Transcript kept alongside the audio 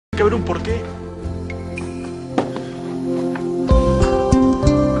que haber un porqué.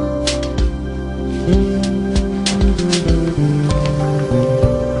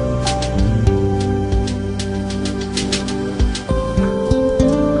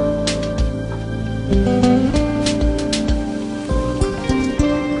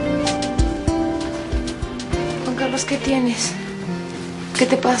 Juan Carlos, ¿qué tienes? ¿Qué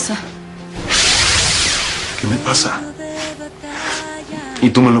te pasa? ¿Qué me pasa? ¿Y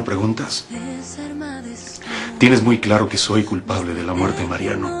tú me lo preguntas? Tienes muy claro que soy culpable de la muerte de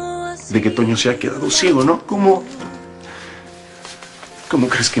Mariano, de que Toño se ha quedado ciego, ¿no? ¿Cómo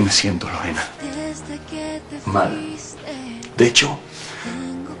crees que me siento, Lorena? Mal. De hecho,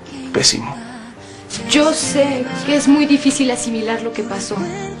 pésimo. Yo sé que es muy difícil asimilar lo que pasó,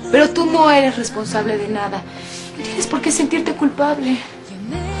 pero tú no eres responsable de nada. No tienes por qué sentirte culpable.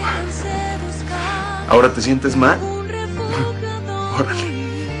 ¿Ahora te sientes mal? Órale.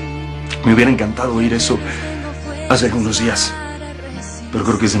 Me hubiera encantado oír eso hace algunos días. Pero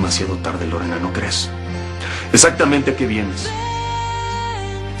creo que es demasiado tarde, Lorena, ¿no crees? ¿Exactamente a qué vienes?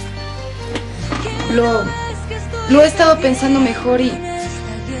 Lo he estado pensando mejor y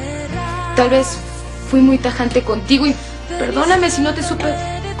tal vez fui muy tajante contigo y perdóname si no te supe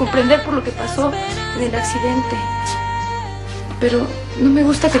comprender por lo que pasó en el accidente. Pero no me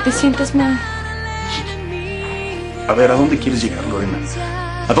gusta que te sientas mal. A ver, ¿a dónde quieres llegar, Lorena?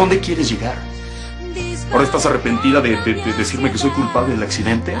 ¿A dónde quieres llegar? ¿Ahora estás arrepentida de decirme que soy culpable del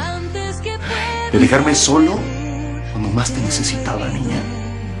accidente? ¿De dejarme solo cuando más te necesitaba, niña?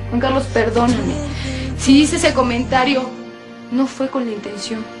 Juan Carlos, perdóname. Si hice ese comentario, no fue con la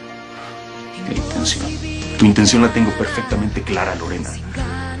intención. ¿Qué intención? Tu intención la tengo perfectamente clara, Lorena.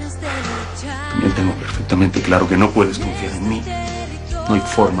 También tengo perfectamente claro que no puedes confiar en mí. No hay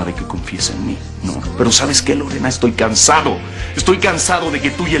forma de que confíes en mí, no. Pero ¿sabes qué, Lorena? Estoy cansado. Estoy cansado de que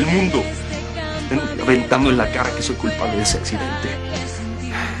tú y el mundo estén aventando en la cara que soy culpable de ese accidente.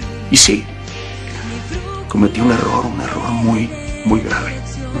 Y sí, cometí un error muy, muy grave.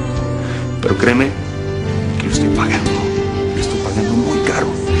 Pero créeme que lo estoy pagando. Lo estoy pagando muy caro.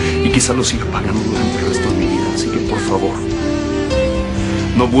 Y quizá lo siga pagando durante el resto de mi vida. Así que, por favor,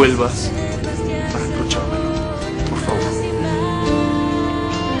 no vuelvas a reprochármelo. Por favor.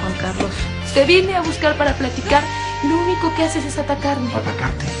 Juan Carlos, te vine a buscar para platicar. Lo único que haces es atacarme.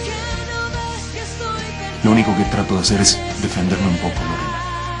 ¿Atacarte? Lo único que trato de hacer es defenderme un poco, Lorena.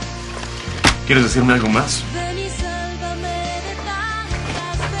 ¿Quieres decirme algo más?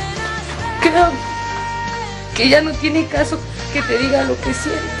 Creo que ya no tiene caso que te diga lo que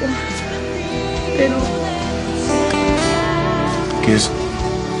siento. Pero... ¿Qué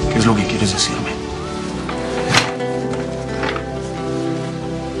es lo que quieres decirme?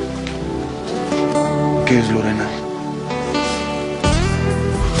 ¿Qué es, Lorena?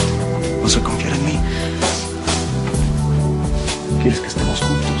 ¿Vas a confiar en mí? ¿Quieres que estemos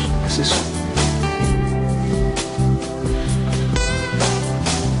juntos? ¿Es eso?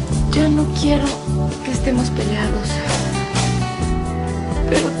 Ya no quiero que estemos peleados.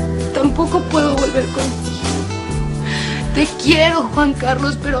 Pero tampoco puedo volver contigo. Te quiero, Juan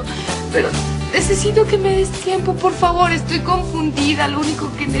Carlos, pero necesito que me des tiempo, por favor. Estoy confundida. Lo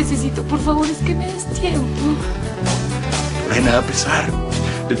único que necesito, por favor, es que me des tiempo. Lorena, a pesar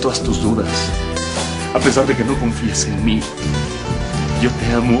de todas tus dudas, a pesar de que no confíes en mí, yo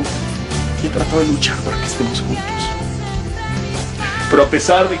te amo y he tratado de luchar para que estemos juntos. Pero a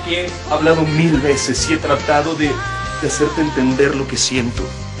pesar de que he hablado 1000 veces y he tratado de hacerte entender lo que siento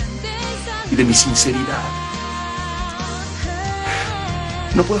y de mi sinceridad,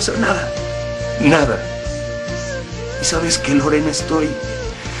 no puedo hacer nada, nada. Y sabes que, Lorena, estoy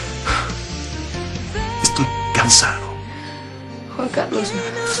cansado. Juan Carlos,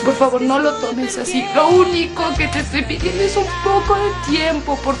 por favor, no lo tomes así. Lo único que te estoy pidiendo es un poco de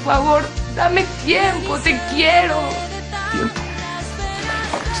tiempo, por favor. Dame tiempo, te quiero. Tiempo.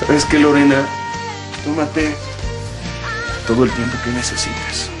 ¿Sabes qué, Lorena? Tómate todo el tiempo que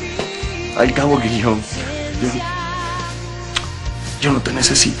necesites. Al cabo que yo no te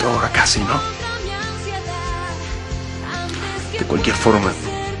necesito ahora casi, ¿no? De cualquier forma,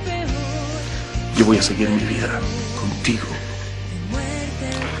 yo voy a seguir mi vida contigo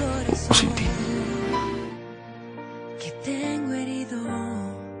o sin ti.